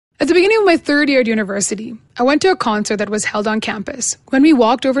the beginning of my third year at university. I went to a concert that was held on campus. When we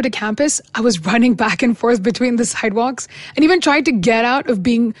walked over to campus, I was running back and forth between the sidewalks and even tried to get out of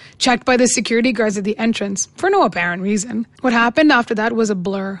being checked by the security guards at the entrance for no apparent reason. What happened after that was a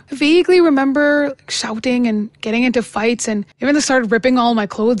blur. I vaguely remember shouting and getting into fights and even started ripping all my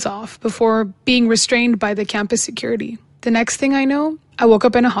clothes off before being restrained by the campus security. The next thing I know, I woke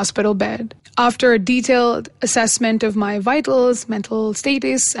up in a hospital bed. After a detailed assessment of my vitals, mental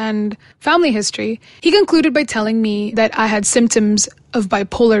status, and family history, he concluded by telling me that I had symptoms of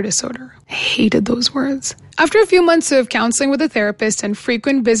bipolar disorder. I hated those words. After a few months of counseling with a therapist and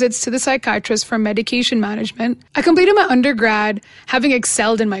frequent visits to the psychiatrist for medication management, I completed my undergrad, having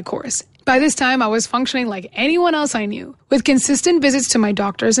excelled in my course. By this time, I was functioning like anyone else I knew, with consistent visits to my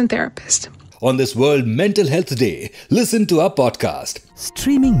doctors and therapists. On this World Mental Health Day, listen to our podcast.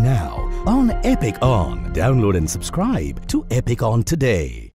 Streaming now on Epic On. Download and subscribe to Epic On today.